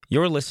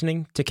You're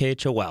listening to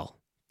KHOL.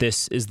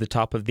 This is the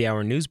top of the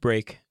hour news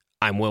break.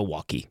 I'm Will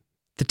Walkie.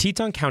 The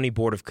Teton County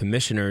Board of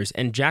Commissioners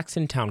and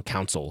Jackson Town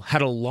Council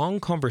had a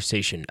long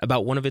conversation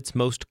about one of its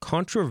most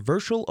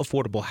controversial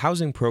affordable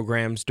housing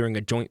programs during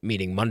a joint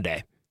meeting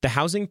Monday. The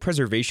Housing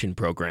Preservation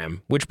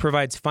Program, which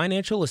provides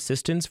financial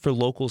assistance for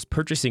locals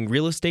purchasing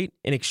real estate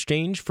in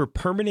exchange for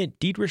permanent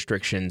deed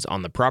restrictions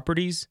on the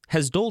properties,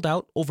 has doled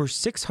out over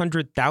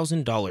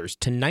 $600,000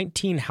 to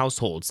 19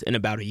 households in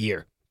about a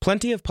year.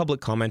 Plenty of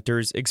public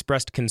commenters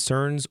expressed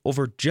concerns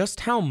over just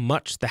how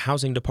much the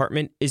housing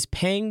department is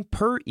paying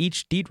per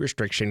each deed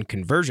restriction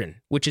conversion,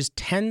 which is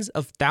tens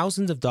of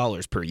thousands of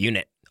dollars per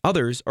unit.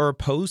 Others are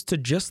opposed to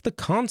just the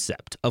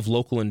concept of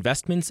local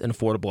investments in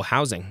affordable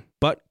housing.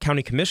 But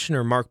County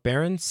Commissioner Mark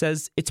Barron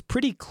says it's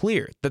pretty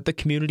clear that the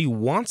community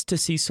wants to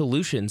see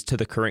solutions to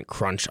the current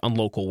crunch on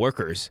local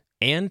workers,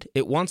 and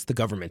it wants the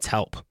government's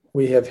help.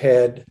 We have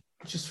had,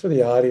 just for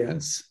the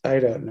audience,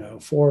 4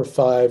 or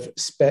 5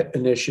 SPET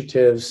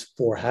initiatives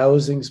for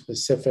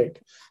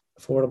housing-specific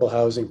affordable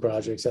housing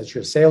projects. That's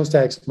your sales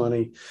tax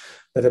money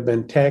that have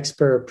been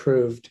taxpayer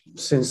approved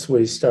since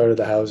we started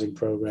the housing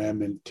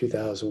program in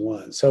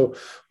 2001. So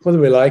whether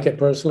we like it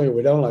personally or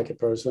we don't like it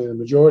personally, the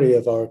majority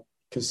of our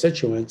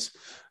constituents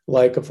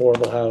like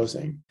affordable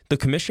housing. The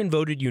commission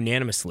voted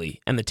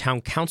unanimously and the town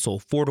council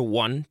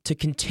 4-1 to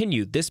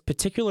continue this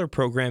particular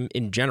program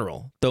in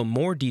general, though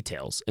more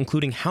details,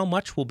 including how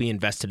much will be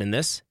invested in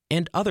this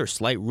and other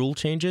slight rule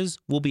changes,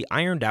 will be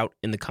ironed out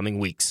in the coming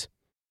weeks.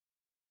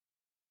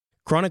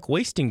 Chronic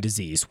wasting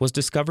disease was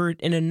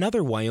discovered in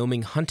another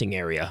Wyoming hunting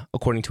area,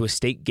 according to a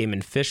state Game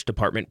and Fish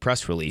Department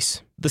press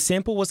release. The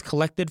sample was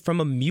collected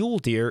from a mule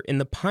deer in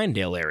the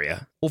Pinedale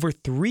area. Over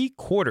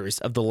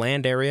 3/4 of the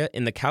land area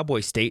in the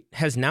Cowboy State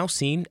has now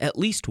seen at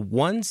least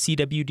one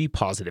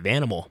CWD-positive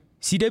animal.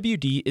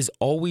 CWD is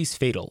always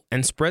fatal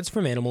and spreads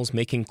from animals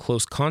making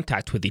close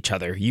contact with each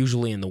other,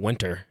 usually in the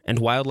winter, and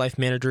wildlife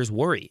managers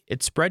worry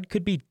its spread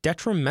could be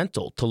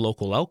detrimental to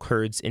local elk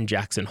herds in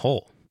Jackson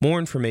Hole. More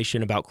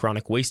information about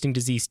chronic wasting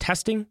disease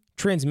testing,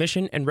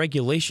 transmission, and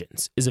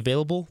regulations is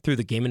available through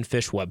the Game and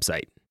Fish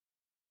website.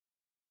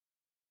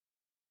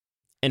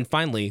 And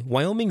finally,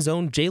 Wyoming's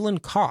own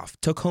Jalen Koff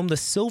took home the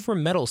silver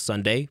medal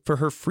Sunday for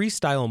her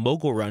freestyle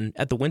mogul run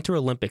at the Winter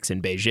Olympics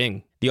in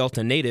Beijing. The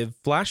Alta native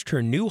flashed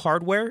her new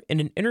hardware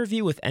in an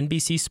interview with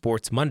NBC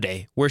Sports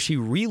Monday, where she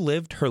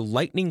relived her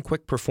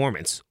lightning-quick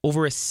performance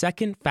over a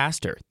second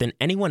faster than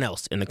anyone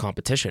else in the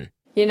competition.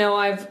 You know,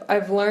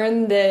 I've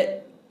learned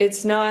that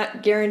it's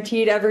not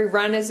guaranteed. Every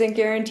run isn't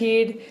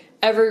guaranteed.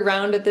 Every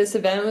round at this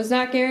event was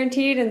not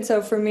guaranteed. And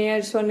so for me,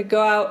 I just wanted to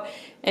go out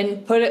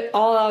and put it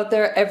all out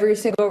there every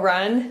single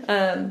run.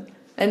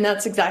 And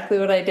that's exactly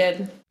what I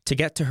did. To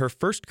get to her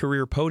first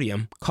career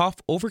podium,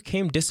 Koff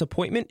overcame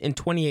disappointment in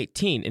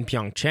 2018 in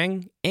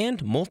Pyeongchang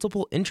and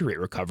multiple injury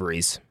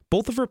recoveries.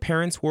 Both of her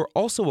parents were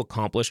also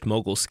accomplished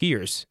mogul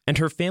skiers, and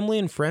her family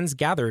and friends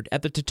gathered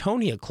at the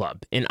Teutonia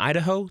Club in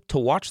Idaho to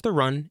watch the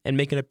run and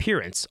make an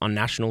appearance on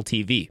national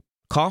TV.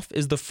 Koff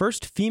is the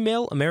first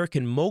female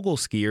American mogul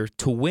skier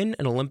to win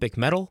an Olympic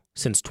medal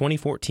since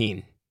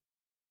 2014.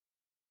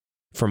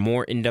 For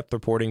more in-depth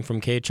reporting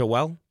from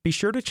KHOL, be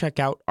sure to check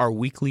out our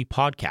weekly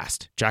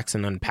podcast,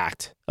 Jackson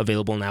Unpacked,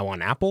 available now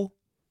on Apple,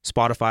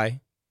 Spotify,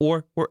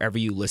 or wherever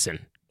you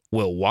listen.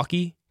 Will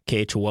Walkie,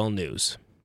 KHOL News.